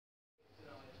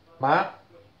Má.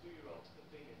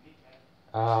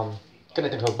 Cái này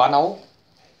thường thường ba nấu.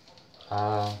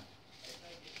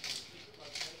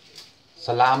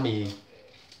 Salami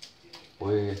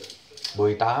 18,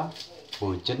 19,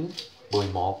 11,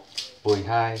 12, 13,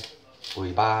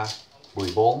 14,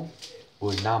 15,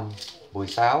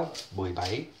 16, 17, 18,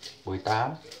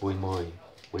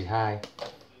 10,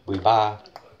 12,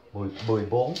 13,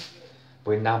 14,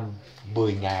 15,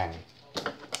 10 ngàn.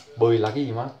 10 là cái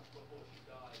gì má?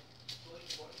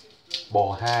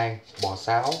 Bò 2, bò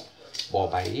 6, bò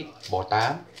 7, bò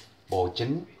 8, bò 9, bò 8,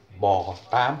 2, 4,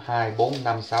 5, 6,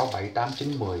 7, 8, 9, 10,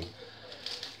 12,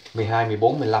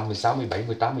 14,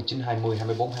 15, 16, 17, 18,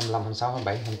 19, 20, 24, 25, 26, 27, 28,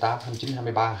 29,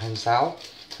 23, 26,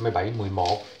 27,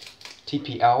 11,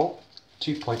 TPL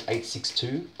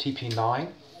 2.862, TP9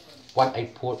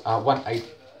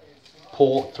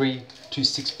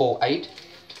 18.432.648,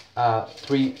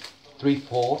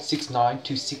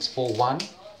 34692641,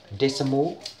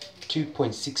 decimal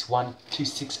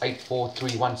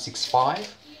 2.6126843165,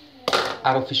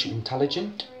 artificial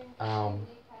intelligence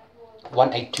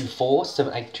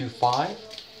 18247825,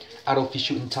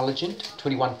 artificial intelligence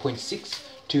 21.6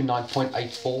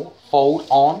 29.84, fold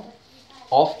on,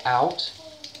 off, out,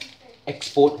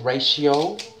 export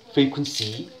ratio,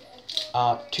 frequency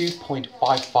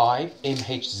 2.55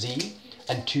 MHz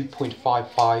and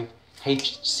 2.55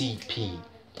 HCP.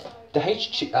 The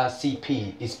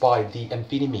HCP is by the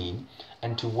amphetamine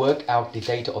and to work out the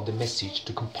data of the message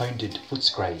to component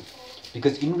Footscray,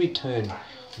 because in return,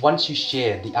 once you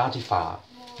share the artifact,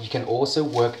 you can also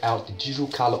work out the digital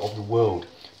color of the world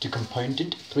to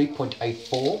component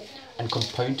 3.84 and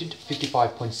component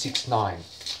 55.69.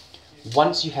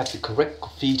 Once you have the correct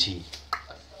graffiti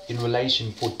in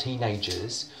relation for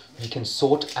teenagers, you can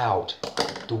sort out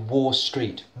the Wall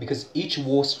Street, because each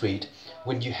Wall Street,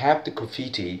 when you have the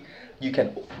graffiti, you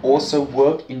can also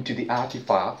work into the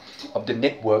artifact of the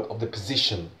network of the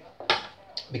position,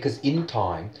 because in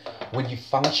time, when you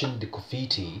function the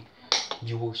graffiti,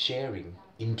 you will sharing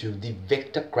into the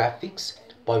vector graphics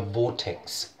by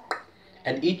vortex,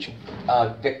 and each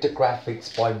vector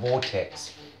graphics by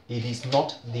vortex, it is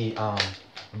not the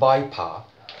Viper,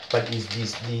 but it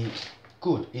is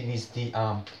the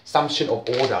summation of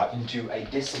order into a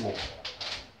decimal.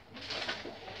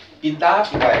 In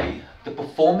that way, the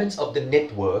performance of the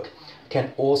network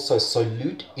can also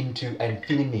solute into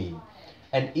amphetamine,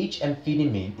 and each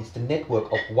amphetamine is the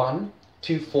network of 1,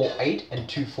 248 and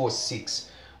 246,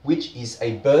 which is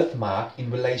a birthmark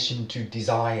in relation to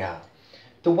desire.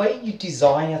 The way you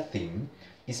desire thing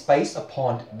is based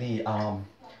upon the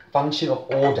function of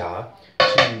order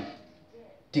to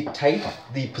dictate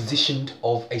the position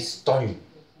of a stone.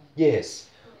 Yes,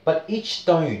 but each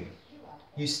stone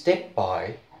you step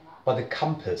by the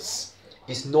compass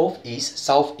is northeast,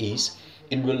 southeast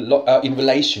in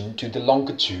relation to the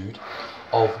longitude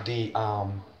of the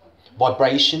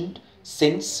vibration,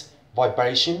 sense,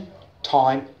 vibration,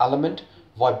 time, element,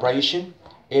 vibration,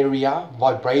 area,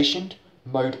 vibration,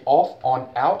 mode off, on,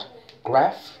 out,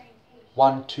 graph,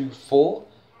 1, 2, 4,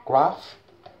 graph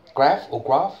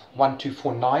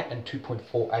 1249 and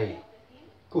 2.4a.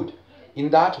 Good. In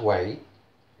that way,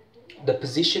 the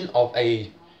position of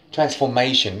a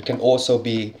transformation can also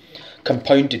be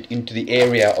componented into the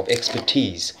area of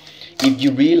expertise if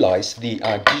you realize the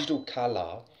digital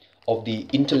color of the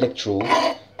intellectual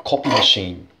copy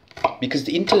machine, because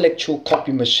the intellectual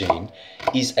copy machine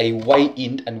is a way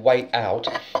in and way out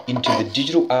into the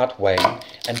digital art way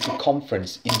and to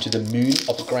conference into the moon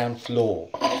of the ground floor.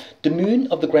 The moon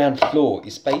of the ground floor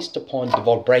is based upon the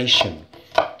vibration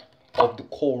of the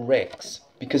core Rex,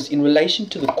 because in relation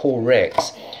to the core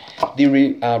Rex, the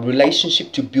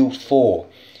relationship to build 4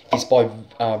 is by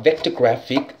vector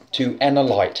graphic to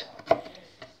analyte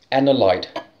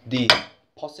the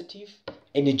positive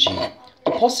energy.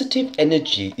 The positive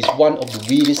energy is one of the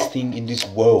weirdest thing in this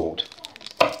world,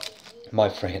 my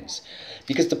friends,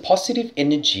 because the positive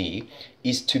energy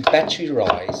is to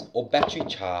batterize or battery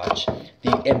charge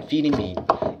the amphetamine.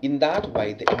 In that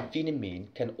way, the amphetamine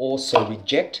can also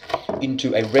reject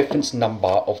into a reference number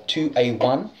of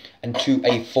 2A1 and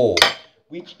 2A4,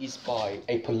 which is by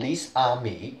a police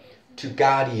army to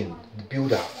guardian the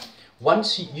builder.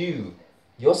 Once you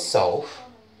yourself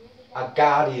are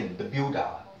guardian the builder,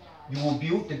 you will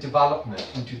build the development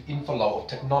into inflow of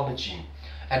technology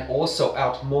and also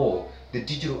out more the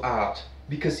digital art,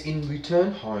 because in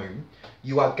return home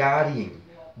you are guarding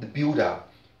the builder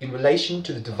in relation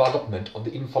to the development of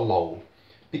the inflow,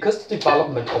 because the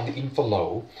development of the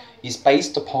inflow is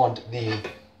based upon the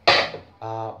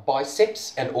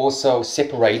biceps and also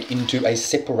separate into a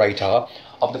separator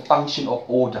of the function of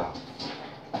order.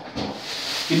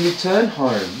 In return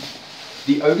home,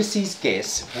 the overseas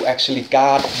guests will actually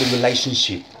guard the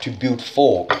relationship to build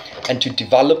for and to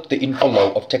develop the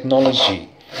inflow of technology.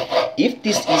 If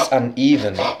this is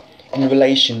uneven in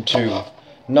relation to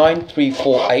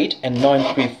 9348 and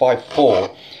 9354,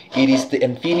 it is the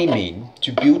mean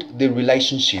to build the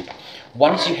relationship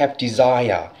once you have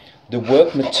desire, the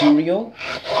work material,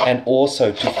 and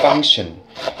also to function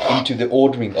into the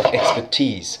ordering of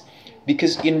expertise.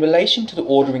 Because in relation to the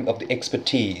ordering of the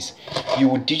expertise, you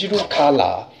would digital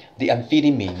color the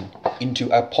amphetamine into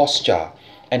a posture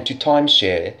and to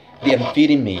timeshare the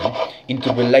amphetamine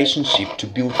into relationship to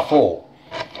build for.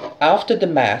 After the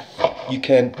math, you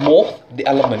can morph the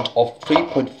element of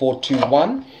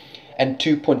 3.421 and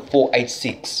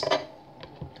 2.486.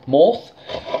 Morph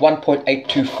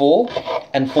 1.824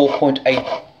 and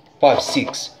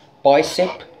 4.856.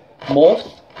 Bicep, morph,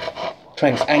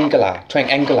 triangular.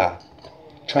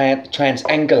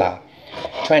 Triangular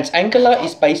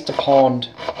is based upon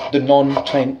the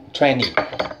non-tranny.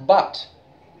 But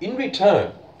in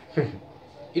return,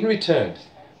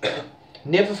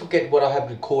 never forget what I have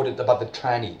recorded about the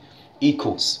tranny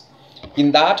equals.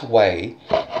 In that way,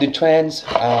 the trans,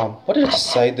 what did I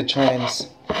just say? The trans,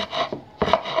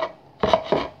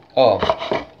 oh,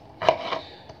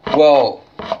 well,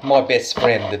 my best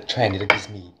friend, the tranny, that gives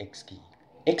me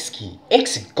X-key,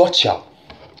 gotcha,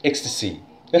 ecstasy.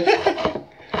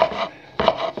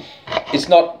 It's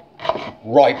not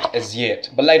right as yet,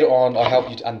 but later on I'll help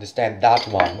you to understand that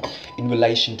one in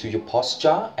relation to your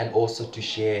posture and also to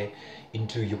share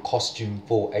into your costume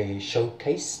for a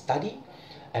showcase study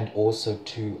and also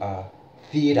to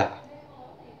theater,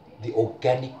 the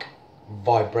organic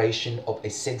vibration of a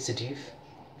sensitive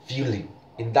feeling.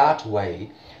 In that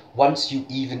way, once you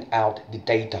even out the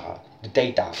data,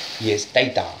 yes,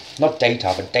 data, not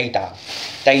data, but data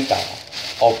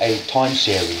of a time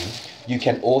sharing, you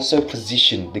can also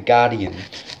position the guardian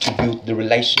to build the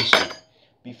relationship.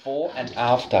 Before and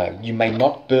after, you may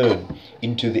not burn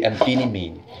into the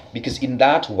amphetamine, because in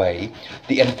that way,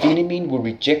 the amphetamine will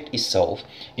reject itself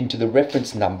into the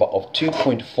reference number of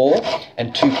 2.4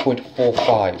 and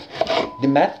 2.45. The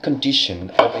math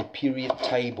condition of a period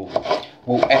table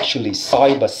will actually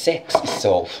cyber sex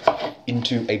itself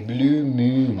into a blue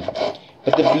moon.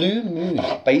 But the blue moon,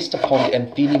 based upon the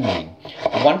amphetamine,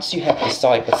 once you have the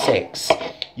cyber sex,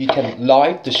 you can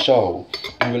live the show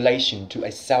in relation to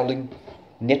a selling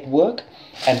network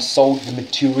and sold the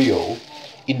material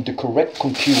in the correct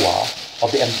contour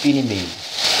of the amphetamine.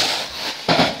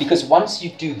 Because once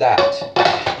you do that,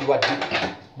 you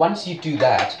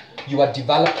are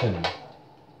developing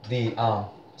the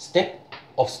step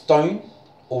of stone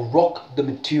or rock the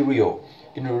material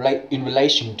in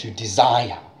relation to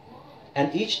desire.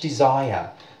 And each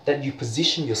desire that you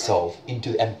position yourself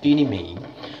into amphetamine,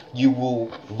 you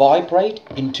will vibrate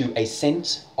into a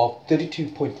sense of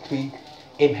 32.3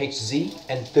 MHz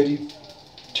and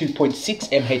 32.6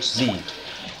 MHz.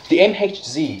 The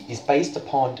MHz is based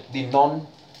upon the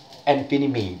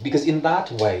non-amphetamine, because in that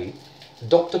way,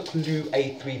 Dr. Clue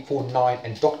A349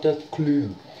 and Dr.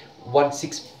 Clue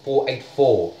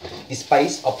 16484 is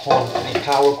based upon the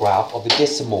paragraph of the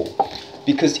decimal.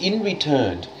 Because in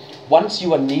return, once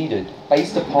you are needed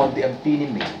based upon the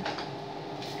amphetamine,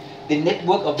 the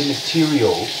network of the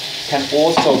material can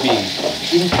also be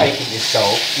intaking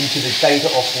itself into the data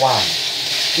of one.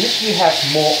 If you have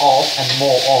more off and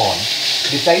more on,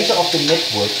 the data of the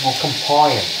network will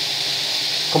compliant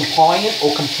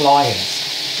or compliance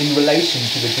in relation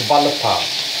to the developer.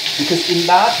 Because in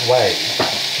that way,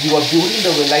 you are building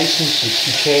the relationship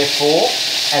to care for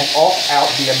and opt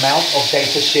out the amount of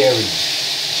data sharing.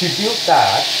 To build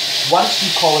that, once you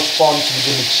correspond with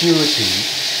the maturity,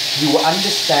 you will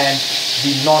understand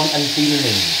the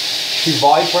non-amphetamine, to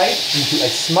vibrate into a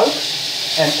smoke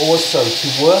and also to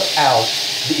work out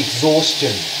the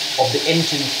exhaustion of the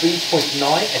engine 3.9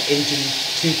 and engine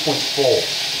 2.4.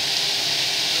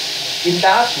 In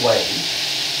that way,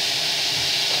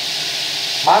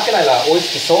 má cái này là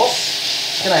oyster sauce,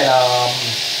 cái này là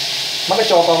má cái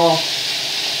cho con không?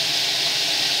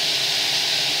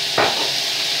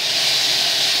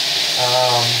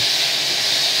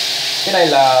 Cái này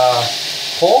là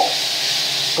pork,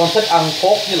 con thích ăn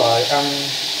pork với lại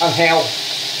ăn heo,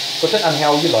 con thích ăn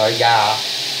heo với lại gà,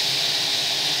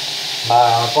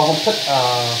 mà con không thích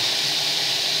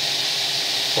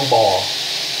con bò.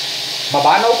 Mà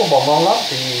bá nấu con bò ngon lắm,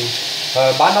 thì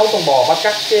bá nấu con bò, bá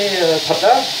cắt cái thịt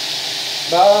đó,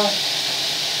 đó.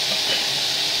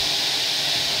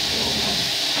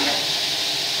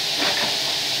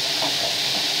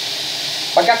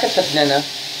 Bá cắt cái thịt này nè,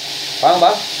 phải không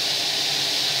bá?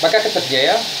 Bá cắt cái thịt vậy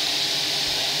á,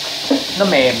 Nó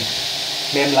mềm.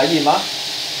 Mềm là gì má?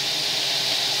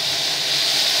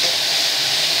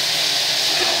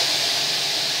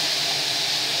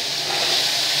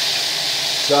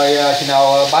 Rồi khi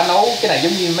nào bà nấu cái này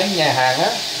giống như mấy nhà hàng á,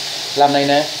 làm này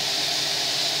nè.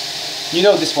 You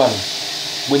know this one,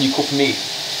 when you cook meat,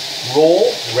 raw,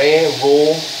 rare,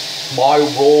 raw,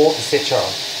 mild raw, etc.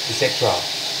 etc.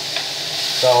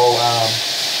 So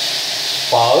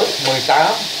phở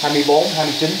 18, 24,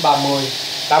 29, 30,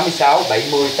 86,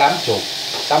 70, 80,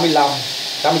 85,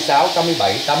 86,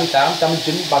 87, 88,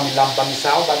 89, 35,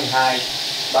 36, 32,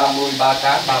 30,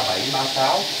 38, 37,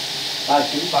 36,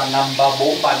 39, 35,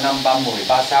 34, 35, 30,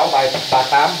 36,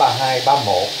 38, 32,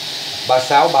 31,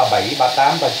 36, 37,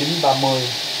 38, 39, 30,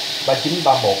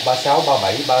 39, 31, 36,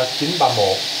 37, 39,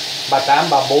 31, 38,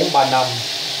 34, 35,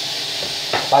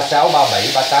 36,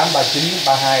 37, 38, 39,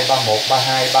 32, 31, 32,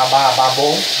 33,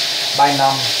 34, 35, 35,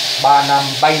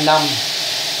 75,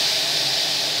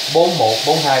 41,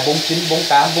 42, 49, 48,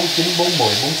 49,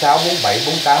 40, 46, 47, 48,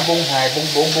 42,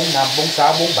 44, 45,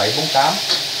 46, 47, 48,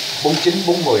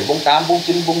 49, 40, 48, 49,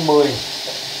 40,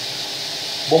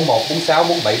 41, 46,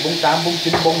 47, 48, 49,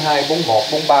 42, 41,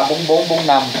 43, 44,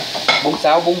 45,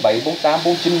 46, 47, 48,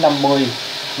 49, 50,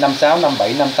 56,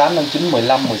 57, 58, 59,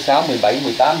 15, 16, 17,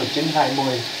 18, 19,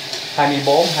 20,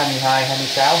 24, 22,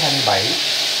 26, 27,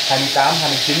 28,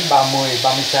 29, 30,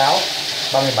 36,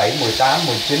 37, 18,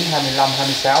 19, 25,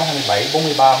 26, 27,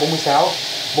 43, 46,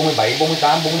 47,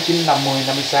 48, 49, 50,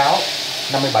 56,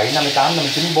 57, 58,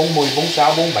 59, 40,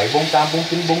 46, 47, 48,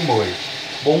 49, 40,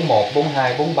 41,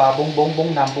 42, 43, 44,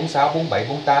 45, 46, 47,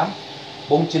 48,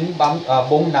 49,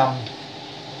 45,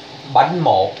 bánh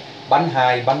 1, bánh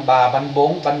 2, bánh 3, bánh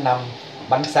 4, bánh 5,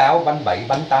 bánh 6, bánh 7,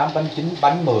 bánh 8, bánh 9,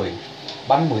 bánh 10,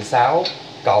 bánh 16,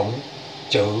 cộng,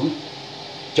 chữ,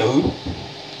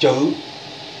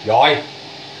 rồi.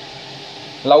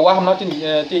 Lâu quá không nói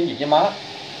tiếng Việt cho má.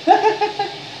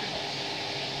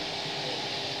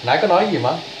 Nãy có nói gì mà?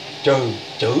 Chữ,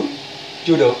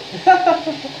 chưa được.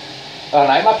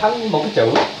 Nãy má thắng một cái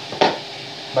chữ.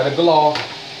 Bà đừng có lo.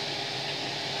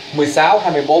 16,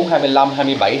 24, 25,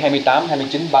 27, 28,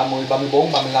 29, 30,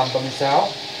 34, 35, 36.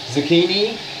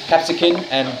 Zucchini, capsicum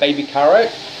and baby carrot.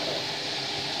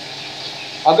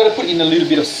 I'm going to put in a little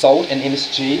bit of salt and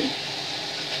MSG.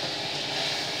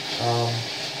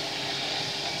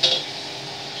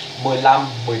 15,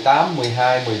 18,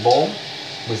 12, 14,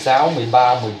 16,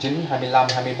 13, 19, 25,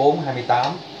 24,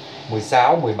 28,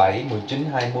 16, 17,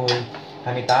 19, 20,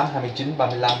 28, 29,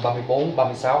 35, 34,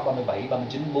 36, 37,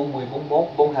 39, 40, 41,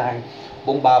 42,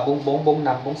 43, 44,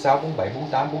 45, 46, 47,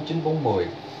 48, 49, 40.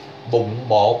 Bụng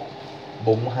 1,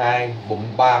 bụng 2, bụng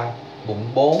 3, bụng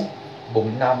 4,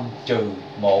 bụng 5, trừ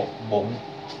 1, bụng.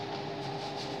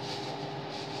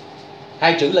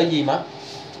 Hai chữ là gì má?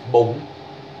 Bụng.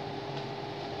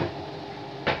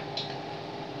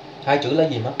 Hai chữ là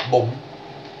gì má? Bụng.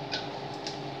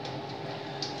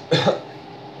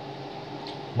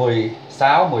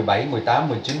 16, 17, 18,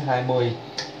 19, 20,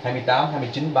 28,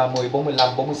 29, 30, 45,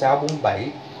 46,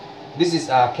 47. This is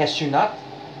cashew nut.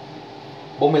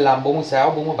 45,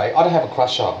 46, 47. I don't have a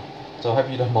crusher, so I hope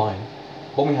you don't mind.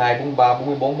 42, 43,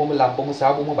 44, 45,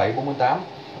 46, 47, 48.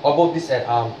 I bought this at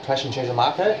Trash and Treasure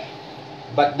Market.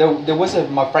 But there was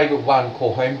my favorite one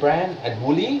called Home Brand at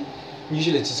Woolly.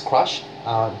 Usually it's just crushed,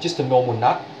 just a normal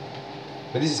nut.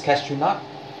 But this is cashew nut.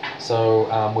 So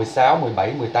 16,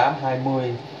 17, 18,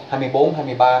 20, 24,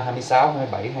 23, 26,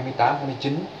 27, 28,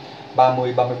 29,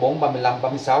 30, 34, 35,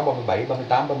 36, 37, 38,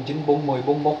 39,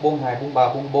 40, 41, 42,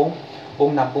 43, 44,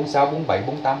 45, 46, 47, 48,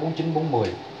 49, 40,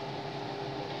 48,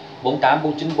 49,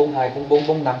 42, 44,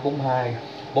 45, 42,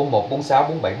 41, 46,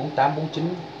 47, 48, 49,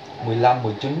 15,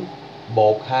 19,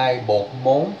 bột 2, bột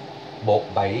 4, bột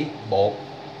 7, bột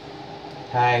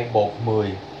 2, bột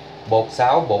 10, bột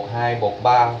 6, bột 2, bột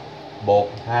 3, bột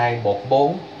 2, bột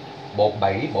 4, bột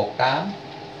 7, bột 8,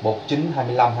 bột 9,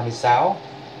 25, 26,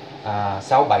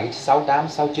 67, 68,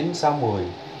 69, 60,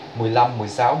 15,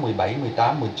 16, 17,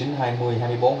 18, 19, 20,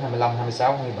 24, 25,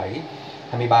 26, 27,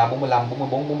 23, 45,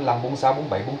 44, 45, 46, 47,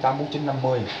 48, 49, 50, 56,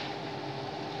 57, 50,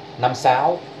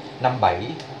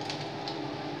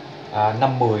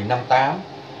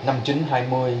 58, 59, 20,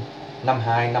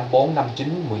 52, 54,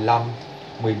 59,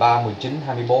 15, 13, 19,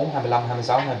 24, 25,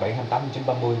 26, 27, 28,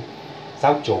 29, 30,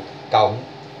 60, cộng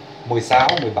 16,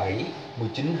 17,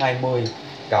 19, 20,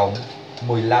 cộng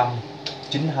 15,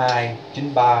 92,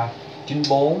 93,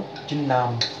 94,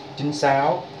 95,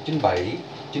 96, 97,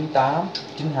 98,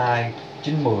 92,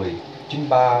 90,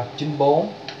 93, 94.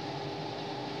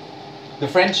 The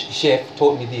French chef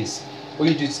taught me this. All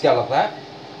you do is scallop that,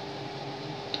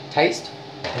 taste,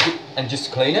 and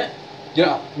just clean it. You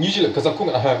know, usually because I'm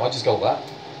cooking at home, I just go like that.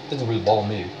 It doesn't really bother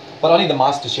me. But only the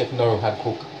master chef know how to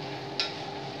cook.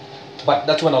 But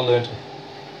that's when I learned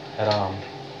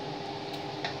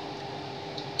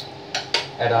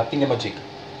at Thingamajig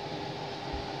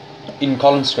in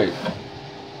Collins Street.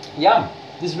 Yum!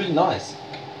 This is really nice.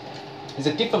 It's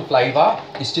a different flavor.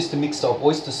 It's just a mix of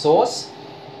oyster sauce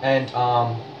and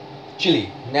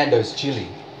chili, Nando's chili.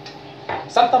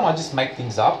 Sometimes I just make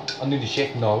things up. Only the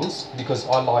chef knows because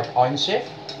I like Iron Chef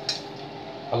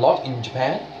a lot in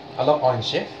Japan. I love Iron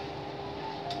Chef.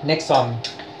 Next time,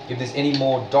 if there's any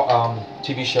more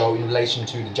TV show in relation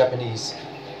to the Japanese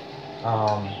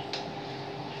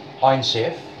Iron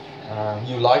Chef,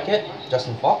 you like it,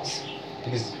 Justin Fox,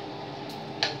 because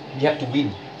you have to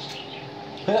win.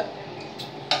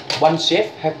 One chef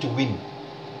have to win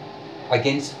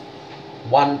against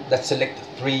one that select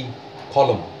 3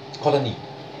 colony.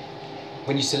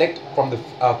 When you select from the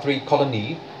 3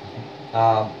 colony,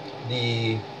 not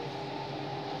the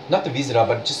visitor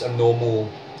but just a normal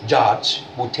judge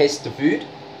will test the food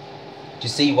to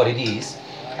see what it is,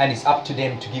 and it's up to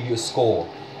them to give you a score.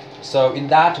 So in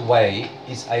that way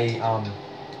is a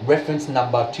reference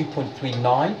number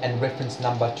 2.39 and reference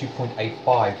number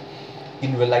 2.85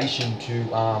 in relation to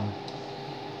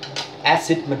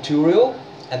acid material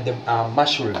and the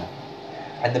mushroom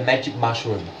and the magic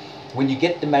mushroom. When you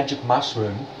get the magic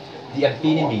mushroom, the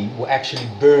amphetamine will actually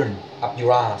burn up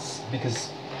your ass, because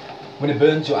when it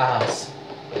burns your ass,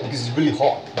 because it's really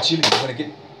hot chili,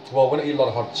 when I eat a lot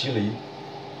of hot chili,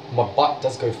 my butt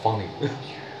does go funny.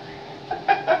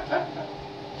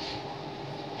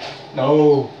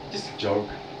 No, just a joke.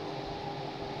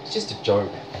 It's just a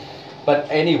joke. But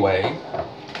anyway,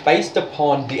 based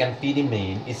upon the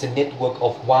amphetamine, it's a network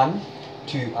of 1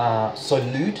 to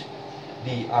solute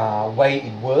the way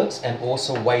it works and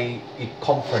also way it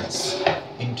conference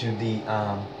into the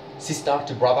sister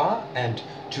to brother, and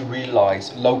to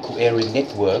realize local area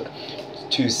network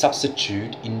to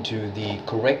substitute into the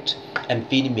correct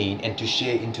amphetamine and to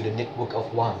share into the network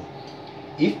of 1.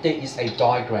 If there is a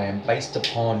diagram based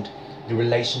upon the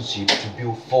relationship to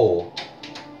build 4,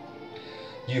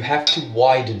 you have to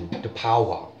widen the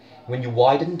power. When you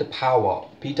widen the power,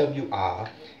 PWR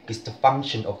is the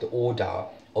function of the order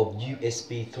of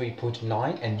USB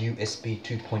 3.9 and USB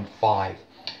 2.5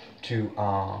 to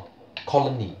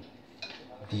colony,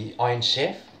 the Iron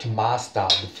Chef, to master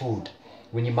the food.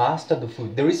 When you master the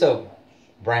food, there is a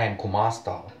brand called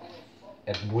Master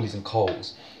at Woolies and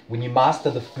Coles. When you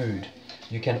master the food,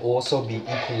 you can also be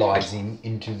equalizing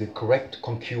into the correct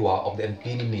contour of the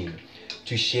amphetamine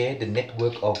to share the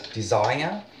network of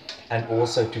desire and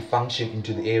also to function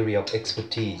into the area of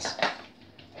expertise.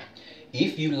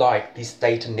 If you like this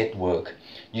data network,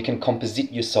 you can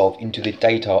composite yourself into the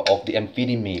data of the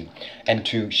amphetamine and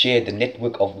to share the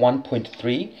network of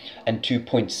 1.3 and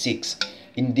 2.6.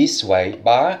 In this way,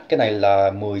 cái này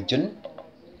là 19.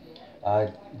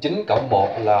 9 cộng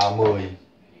 1 là 10.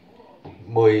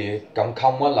 10 cộng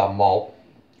 0 là 1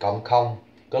 cộng 0.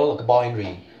 Cái đó là cái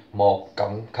binary. 1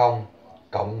 cộng 0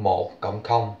 cộng 1 cộng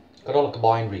 0. Cái đó là cái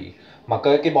binary. Mà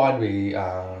cái binary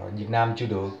Việt Nam chưa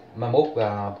được. Mai mốt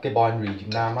cái binary Việt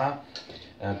Nam á,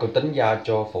 cô tính ra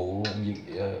cho phụ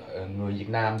người Việt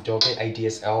Nam cho cái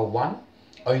ADSL1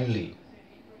 only.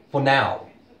 For now,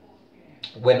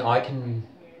 when I can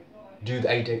do the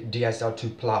ADSL2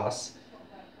 plus,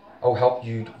 I'll help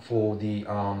you for the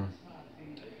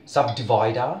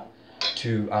subdivider to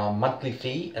monthly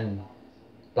fee and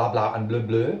blah blah and blah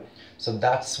blah. So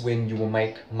that's when you will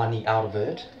make money out of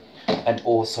it, and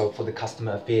also for the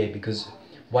customer affair, because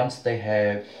once they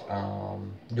have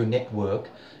your network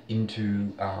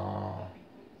into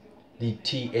the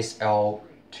TSL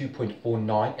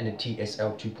 2.49 and the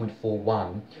TSL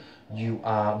 2.41, you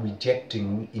are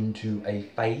rejecting into a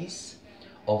phase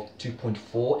of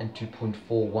 2.4 and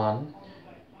 2.41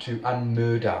 to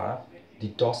unmurder the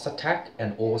DOS attack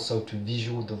and also to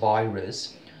visual the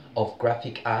virus of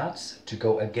graphic arts to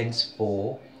go against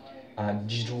for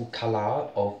digital color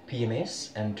of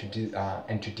PMS and to do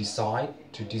and to decide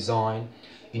to design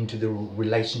into the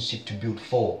relationship to build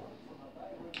for.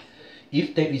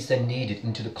 If there is a needed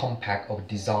into the compact of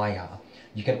desire,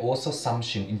 you can also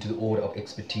summation into the order of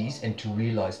expertise and to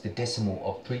realize the decimal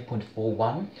of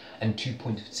 3.41 and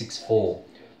 2.64.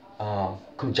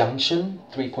 Conjunction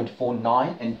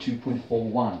 3.49 and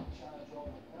 2.41.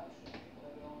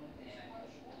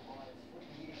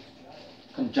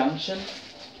 Conjunction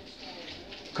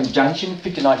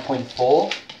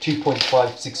 59.4,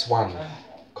 2.561.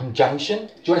 Conjunction,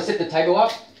 do you want to set the table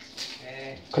up?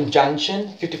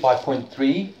 Conjunction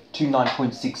 55.3,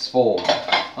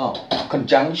 29.64.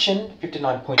 Conjunction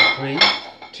 59.3,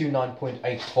 to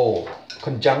 9.84.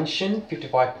 Conjunction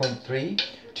 55.3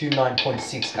 to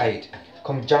 9.68.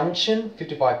 Conjunction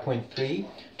 55.3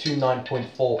 to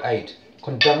 9.48.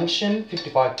 Conjunction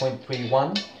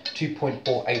 55.31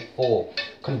 2.484.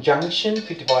 Conjunction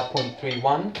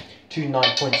 55.31 to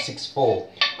 9.64.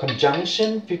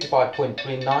 Conjunction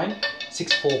 55.39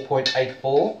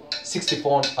 64.84.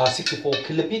 64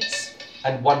 kilobits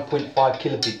and 1.5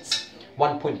 kilobits.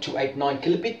 1.289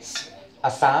 kilobits.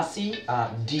 ASASI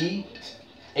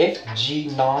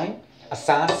DFG9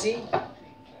 ASASI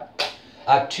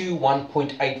to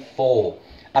 1.84.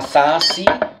 ASASI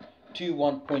to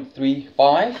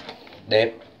 1.35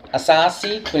 đẹp.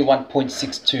 ASASI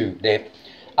 21.62 đẹp.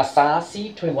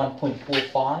 ASASI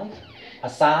 21.45.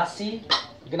 ASASI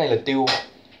cái này là tiêu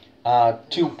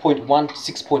 2.1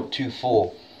 6.24.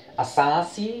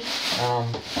 ASASI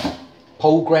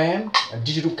program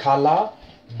digital color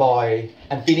by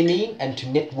amphetamine and to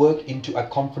network into a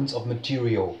conference of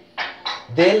material.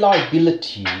 Their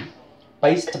liability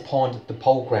based upon the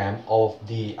program of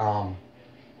the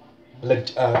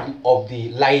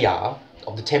layer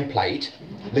of the template.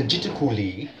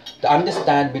 Logically, the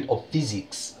understanding of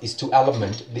physics is to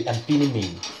element the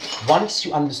amphetamine. Once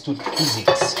you understood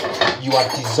physics, you are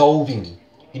dissolving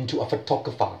into a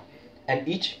photographer, and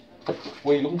each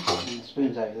where you looking for?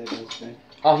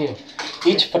 Oh, here.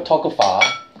 Each photographer,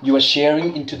 you are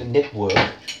sharing into the network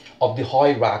of the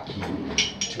hierarchy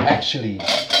to actually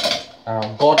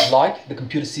godlike the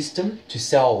computer system to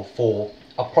sell for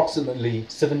approximately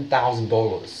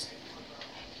 $7,000.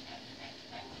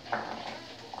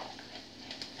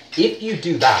 If you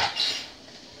do that,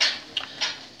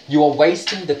 you are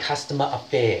wasting the customer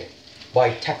affair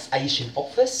by taxation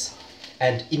office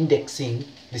and indexing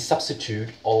the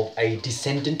substitute of a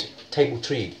descendant table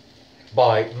tree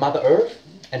by Mother Earth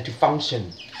and to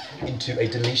function into a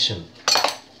deletion.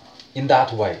 In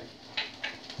that way,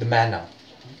 the manner.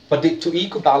 But to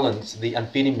equal balance the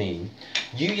amphetamine,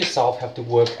 you yourself have to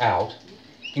work out,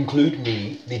 include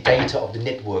me, the data of the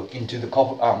network into the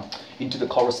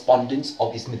correspondence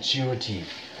of its maturity.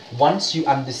 Once you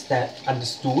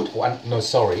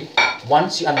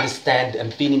once you understand the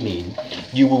amphetamine,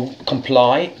 you will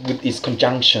comply with its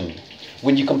conjunction.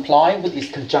 When you comply with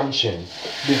its conjunction,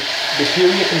 the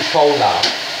Fourier controller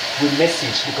will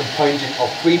message the component of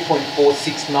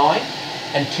 3.469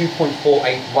 and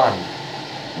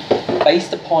 2.481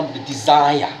 based upon the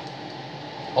desire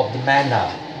of the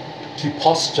manner to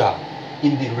posture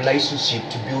in the relationship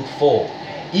to build for.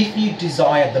 If you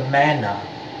desire the manner,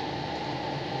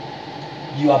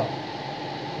 you are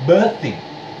birthing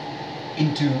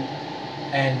into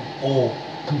an or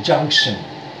conjunction.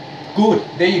 Good,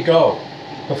 there you go,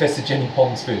 Professor Jenny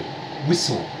Ponsford.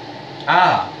 Whistle.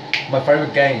 My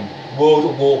favorite game, World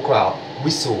of Warcraft.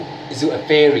 Whistle. Is it a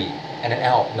fairy and an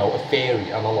elf? No, a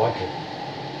fairy, and I like it.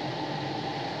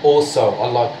 Also, I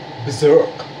like Berserk.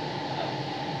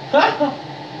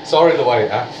 Sorry the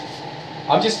way,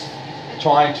 I'm just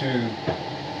trying to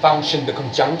function the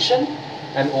conjunction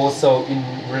and also in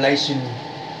relation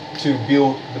to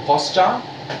build the posture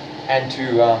and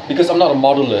to, because I'm not a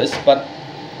modelist, but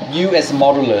you as a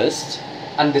modelist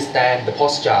understand the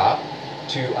posture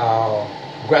to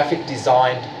graphic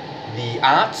design the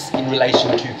arts in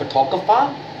relation to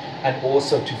photographer and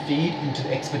also to feed into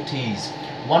the expertise.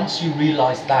 Once you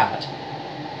realize that,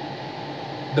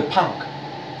 the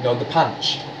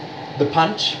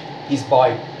punch is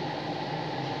by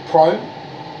Prome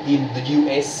in the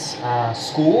US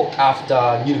school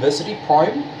after university.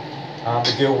 Prome,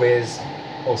 the girl wears,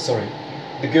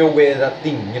 the girl wears that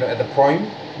thing, at the prom.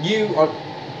 You are,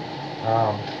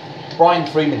 Brian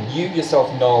Freeman, you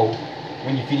yourself know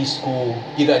when you finish school,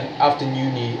 either after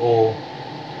uni or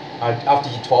after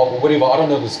year 12 or whatever, I don't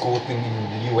know the school thing in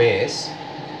the US,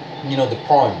 the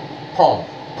prom,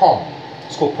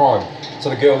 it's called prom. So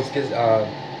the girl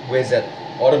wears that,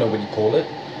 I don't know what you call it,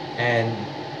 and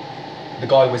the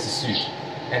guy wears a suit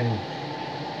and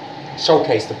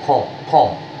showcase the prom.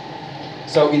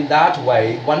 So in that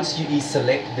way, once you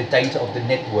select the data of the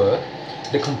network,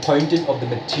 the component of the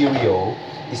material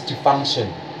is to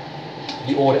function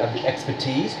the order of the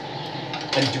expertise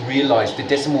and to realize the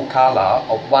decimal color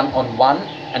of 1 on 1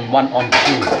 and 1 on 2.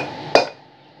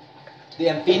 The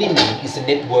amphetamine is a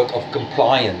network of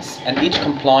compliance, and each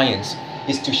compliance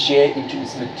is to share into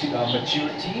its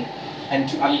maturity and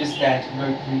to understand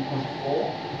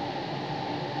 3.4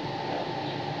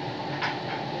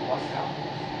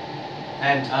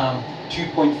 and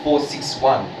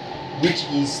 2.461, which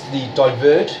is the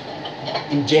divert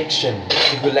injection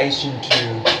in relation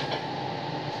to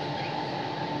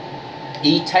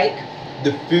e-take,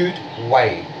 the food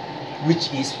way.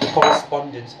 which is the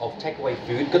correspondence of takeaway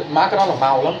food. Má cái đó là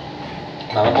mau lắm.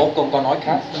 Mà mốt con nói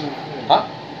khác. Hả?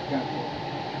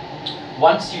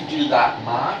 Once you do that,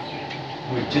 má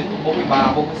 19,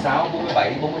 43, 46,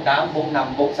 47, 48,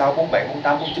 45, 46, 47, 48, 49,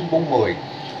 40, 42, 43,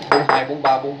 44,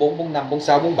 45, 46,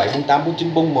 47, 48,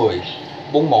 49, 40, 41, 42, 43, 44, 45, 46, 47, 48, 20,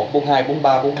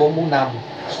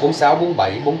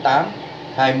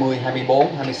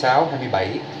 24, 26,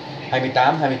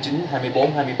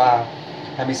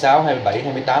 27, 28, 29, 24, 23, 26, 27, 28,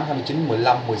 29, 15,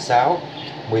 16,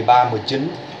 13, 19,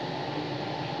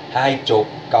 20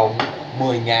 cộng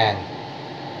 10.000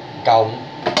 cộng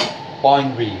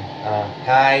binary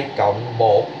 2 cộng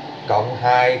 1 cộng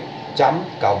 2 chấm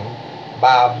cộng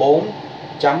 34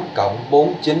 chấm cộng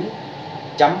 49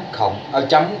 chấm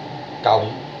chấm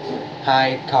cộng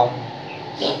 20 cộng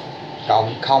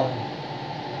 0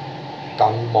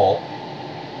 cộng 1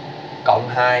 cộng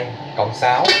 2 cộng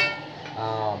 6.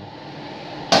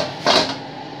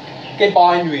 Cái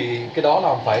binary cái đó là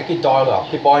không phải cái dollar,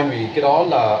 cái binary cái đó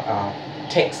là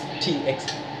text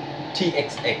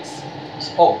txx.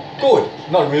 Oh, good.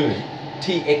 Not really.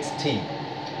 TXT.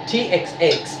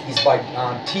 TXX is by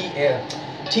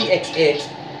TXX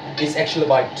is actually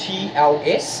by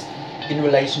TLS in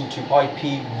relation to IP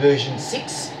version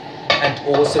 6 and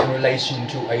also in relation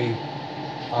to a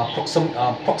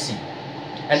proxy.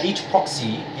 And each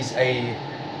proxy is a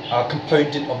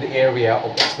component of the area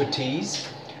of expertise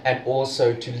and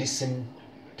also to listen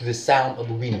to the sound of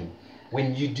the wind.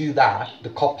 When you do that, the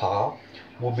copper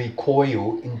will be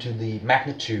coiled into the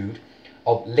magnitude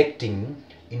of lecting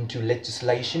into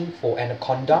legislation for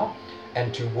anaconda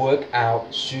and to work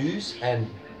out shoes and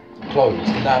clothes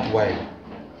in that way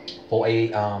for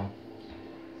a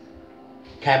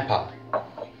camper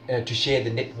to share the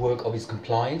network of its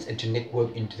compliance and to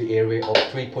network into the area of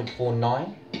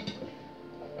 3.49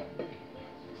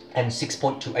 and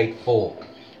 6.284.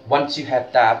 Once you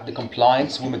have that, the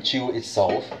compliance will mature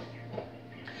itself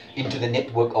into the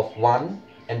network of 1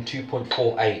 and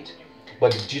 2.48,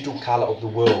 but the digital color of the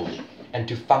world, and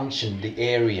to function the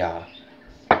area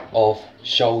of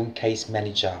showing case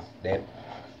manager. Đẹp.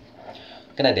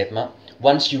 Cái này đẹp mà.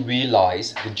 Once you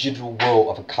realize the digital world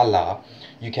of a color,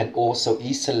 you can also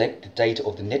select the data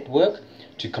of the network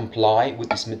to comply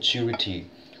with its maturity.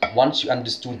 Once you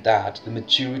understood that, the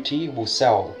maturity will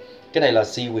sell. Cái này là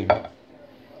seaweed.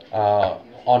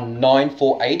 On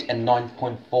 948 and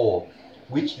 9.4,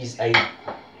 which is a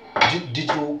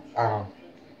digital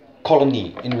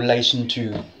colony in relation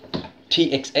to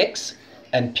TXX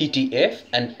and PTF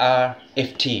and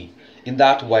RFT. In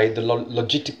that way, the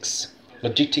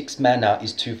logistics manner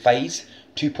is to phase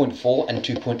 2.4 and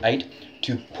 2.8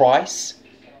 to price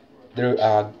the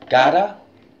data,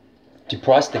 to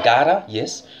price the data,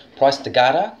 yes, price the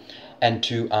data, and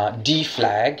to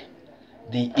deflag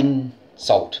the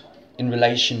insult in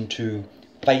relation to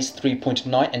phase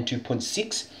 3.9 and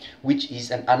 2.6, which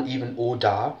is an uneven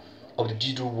order of the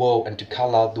digital world, and to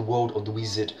color the world of the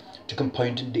wizard to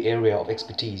component the area of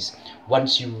expertise.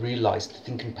 Once you realize the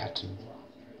thinking pattern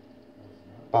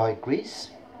by Greece,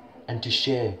 and to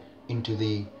share into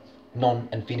the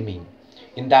non-amphetamine.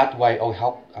 In that way, I'll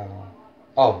help.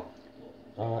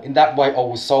 In that way, I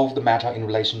will solve the matter in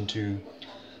relation to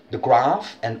the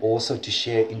graph, and also to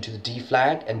share into the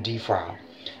deflag and defra.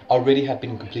 Already have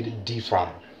been completed defra,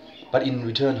 but in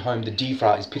return home, the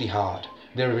defra is pretty hard,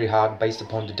 very, very hard, based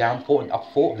upon the downfall and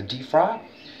upfall of the defra,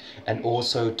 and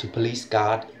also to police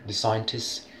guard the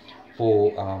scientists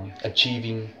for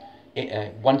achieving.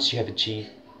 Once you have achieved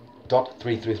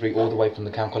 .333 all the way from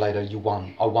the calculator, you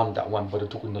won. I won that one, but it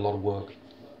took in a lot of work.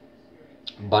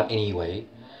 But anyway,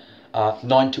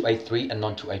 9283 and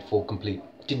 9284 complete.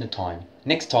 Dinner time.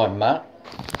 Next time má.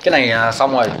 Cái này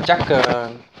xong rồi, chắc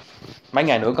mấy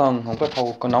ngày nữa con không có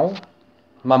thâu con nấu.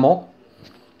 Mai mốt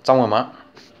xong rồi má.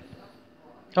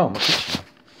 Oh, my kitchen.